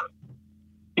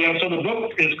 Yeah, so the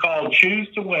book is called Choose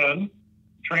to Win,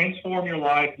 Transform Your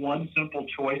Life One Simple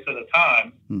Choice at a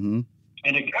Time. Mm-hmm.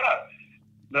 And it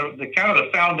the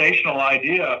foundational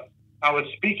idea, I was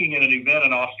speaking at an event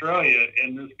in Australia,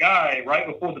 and this guy, right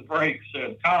before the break,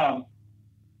 said, Tom,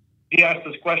 he asked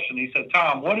this question. He said,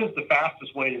 Tom, what is the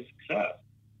fastest way to success?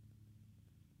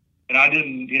 And I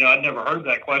didn't, I'd never heard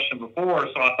that question before,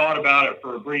 so I thought about it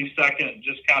for a brief second and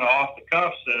just kind of off the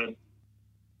cuff said,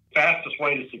 fastest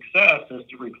way to success is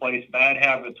to replace bad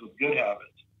habits with good habits.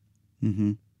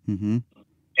 Mm-hmm. Mm-hmm.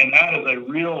 And that is a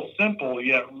real simple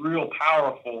yet real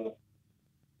powerful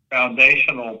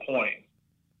foundational point.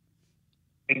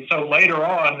 And so later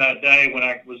on that day, when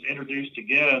I was introduced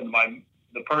again,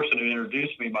 the person who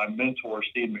introduced me, my mentor,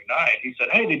 Steve McKnight, he said,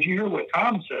 "Hey, did you hear what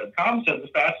Tom said? Tom said the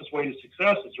fastest way to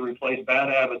success is to replace bad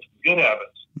habits with good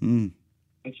habits." Mm.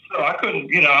 And so I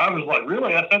couldn't, I was like,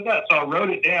 "Really?" I said that. So I wrote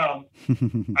it down.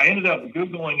 I ended up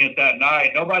Googling it that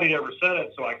night. Nobody ever said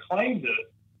it, so I claimed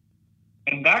it.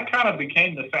 And that kind of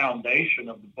became the foundation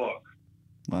of the book.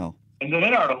 Wow. And then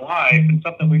in our life, and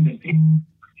something we've been teaching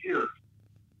for years,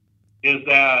 is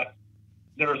that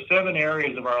there are 7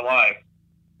 areas of our life: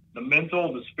 the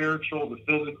mental, the spiritual, the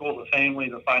physical, the family,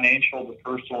 the financial, the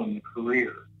personal, and the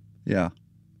career. Yeah.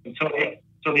 And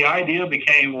so the idea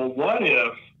became, well, what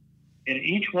if in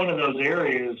each one of those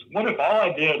areas, what if all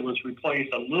I did was replace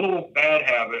a little bad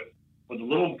habit with a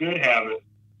little good habit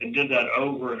and did that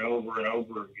over and over and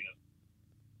over again?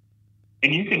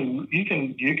 And you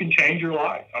can change your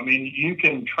life. I mean, you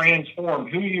can transform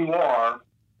who you are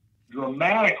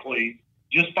dramatically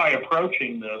just by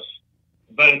approaching this.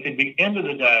 But at the end of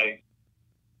the day,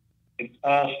 it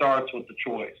all starts with the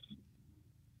choice.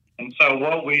 And so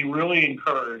what we really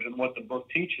encourage and what the book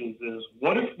teaches is,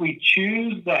 what if we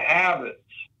choose the habits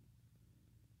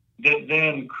that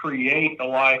then create the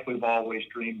life we've always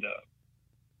dreamed of?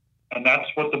 And that's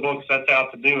what the book sets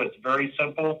out to do. It's very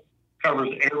simple, covers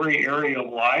every area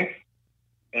of life.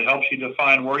 It helps you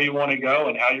define where you want to go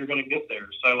and how you're going to get there.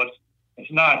 So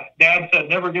it's not, Dad said,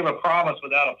 never give a promise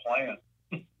without a plan.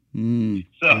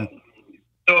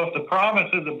 So if the promise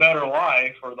is a better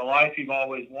life or the life you've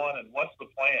always wanted, what's the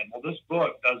plan? Well, this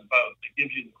book does both. It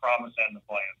gives you the promise and the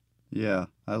plan. Yeah,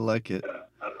 I like it.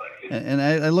 And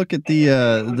I look at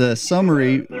the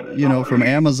summary, from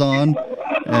Amazon,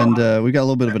 and we got a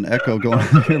little bit of an echo going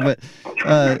on here, but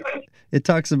it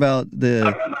talks about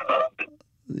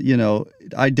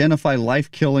identify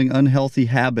life-killing, unhealthy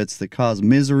habits that cause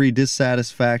misery,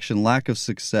 dissatisfaction, lack of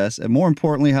success, and more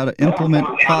importantly, how to implement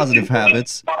positive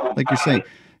habits, like you're saying,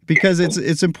 because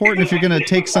it's important if you're going to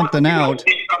take something out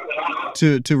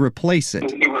to replace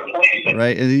it,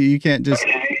 right? You can't just,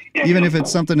 even if it's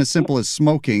something as simple as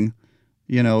smoking,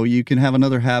 you can have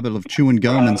another habit of chewing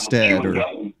gum instead,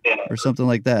 or something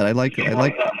like that. I like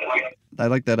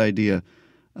that idea.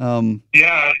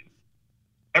 Yeah.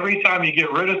 Every time you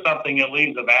get rid of something, it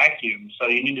leaves a vacuum. So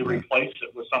you need to replace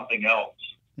it with something else.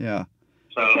 Yeah.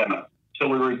 So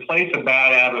we replace a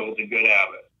bad habit with a good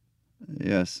habit.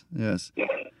 Yes.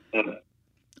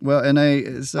 Well, and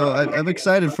I'm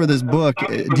excited for this book.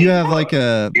 Do you have like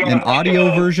an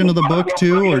audio version of the book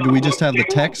too, or do we just have the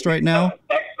text right now?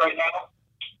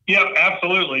 Yeah,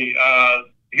 absolutely.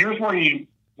 Here's where you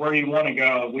want to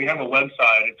go. We have a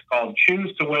website. It's called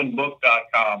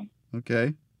choosetowinbook.com.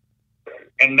 Okay.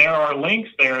 And there are links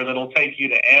there that'll take you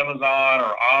to Amazon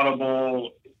or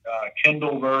Audible,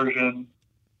 Kindle version.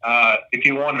 If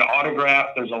you want an autograph,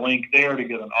 there's a link there to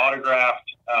get an autograph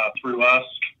through us.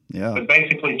 Yeah. But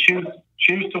basically,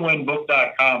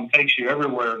 choosetowinbook.com takes you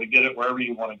everywhere to get it wherever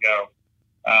you want to go.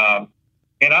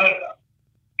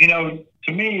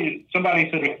 To me, somebody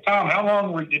said, "Tom, how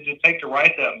long did it take to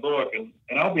write that book?" And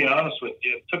I'll be honest with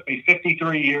you, it took me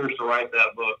 53 years to write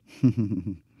that book.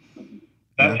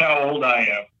 That's how old I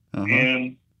am. Uh-huh.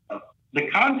 And the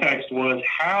context was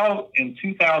how in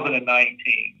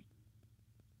 2019,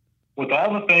 with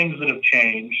all the things that have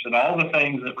changed and all the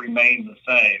things that remain the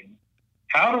same,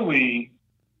 how do we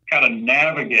kind of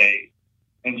navigate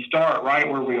and start right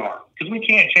where we are? Because we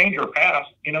can't change our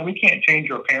past. We can't change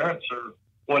our parents or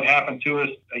what happened to us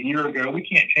a year ago. We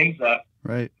can't change that.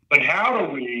 Right. But how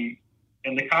do we,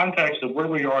 in the context of where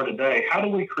we are today, how do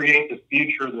we create the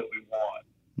future that we want?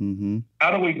 Mm-hmm.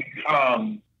 How do we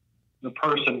become the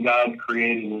person God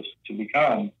created us to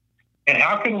become? And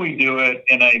how can we do it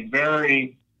in a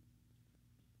very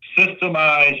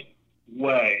systemized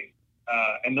way?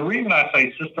 And the reason I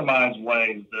say systemized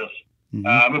way is this. Mm-hmm.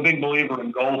 I'm a big believer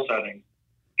in goal setting.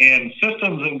 And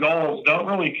systems and goals don't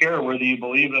really care whether you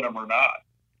believe in them or not.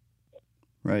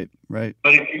 Right.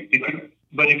 But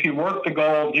if you work the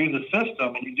goal, do the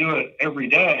system, and you do it every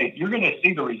day, you're going to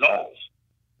see the results.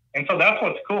 And so that's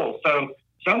what's cool. So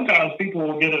sometimes people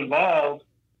will get involved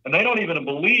and they don't even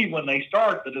believe when they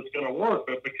start that it's going to work.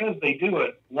 But because they do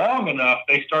it long enough,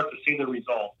 they start to see the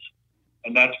results.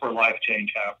 And that's where life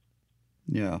change happens.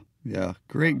 Yeah.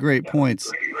 Great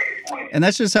points. And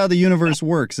that's just how the universe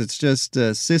works. It's just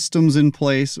systems in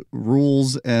place,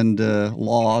 rules and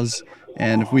laws.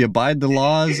 And if we abide the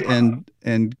laws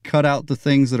and cut out the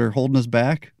things that are holding us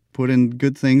back, put in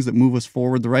good things that move us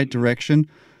forward the right direction,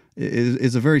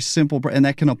 is a very simple, and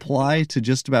that can apply to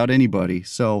just about anybody.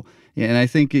 So, and I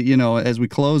think, as we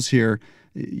close here,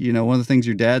 one of the things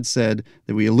your dad said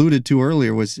that we alluded to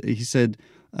earlier was, he said,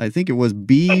 I think it was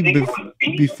be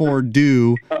before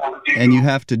do, and you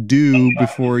have to do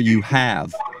before you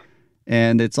have.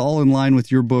 And it's all in line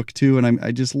with your book, too. And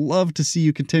I just love to see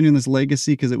you continuing this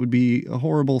legacy, because it would be a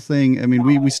horrible thing. I mean,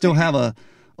 we still have a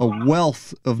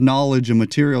wealth of knowledge and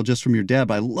material just from your dad,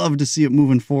 but I love to see it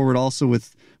moving forward also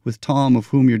with Tom, of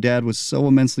whom your dad was so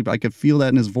immensely, I could feel that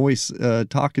in his voice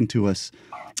talking to us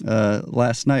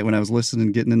last night when I was listening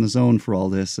and getting in the zone for all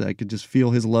this. I could just feel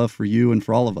his love for you and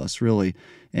for all of us, really.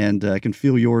 And I can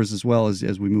feel yours as well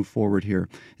as we move forward here.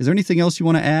 Is there anything else you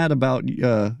want to add about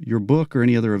your book or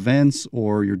any other events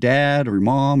or your dad or your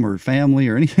mom or family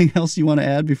or anything else you want to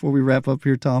add before we wrap up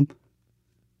here, Tom?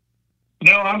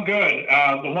 No, I'm good.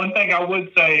 The one thing I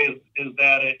would say is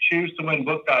that at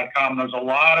ChooseToWinBook.com, there's a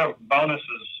lot of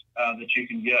bonuses that you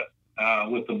can get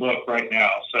with the book right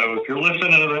now. So if you're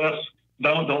listening to this,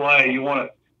 don't delay. You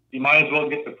might as well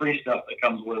get the free stuff that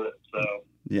comes with it. So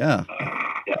yeah.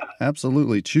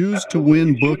 Absolutely.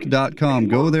 ChooseToWinBook.com.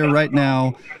 Go there right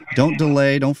now. Don't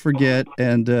delay. Don't forget,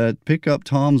 and pick up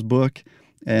Tom's book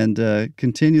and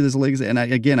continue this legacy. And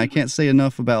I can't say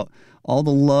enough about all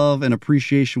the love and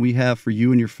appreciation we have for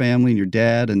you and your family and your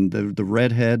dad and the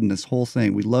redhead and this whole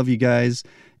thing. We love you guys,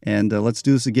 and let's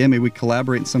do this again. Maybe we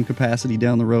collaborate in some capacity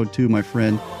down the road too, my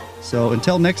friend. So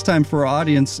until next time, for our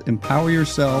audience, empower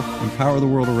yourself, empower the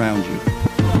world around you.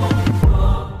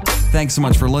 Thanks so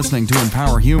much for listening to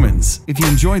Empower Humans. If you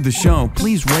enjoyed the show,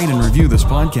 please rate and review this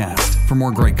podcast. For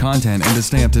more great content and to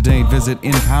stay up to date, visit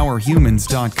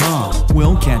empowerhumans.com.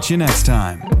 We'll catch you next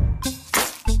time.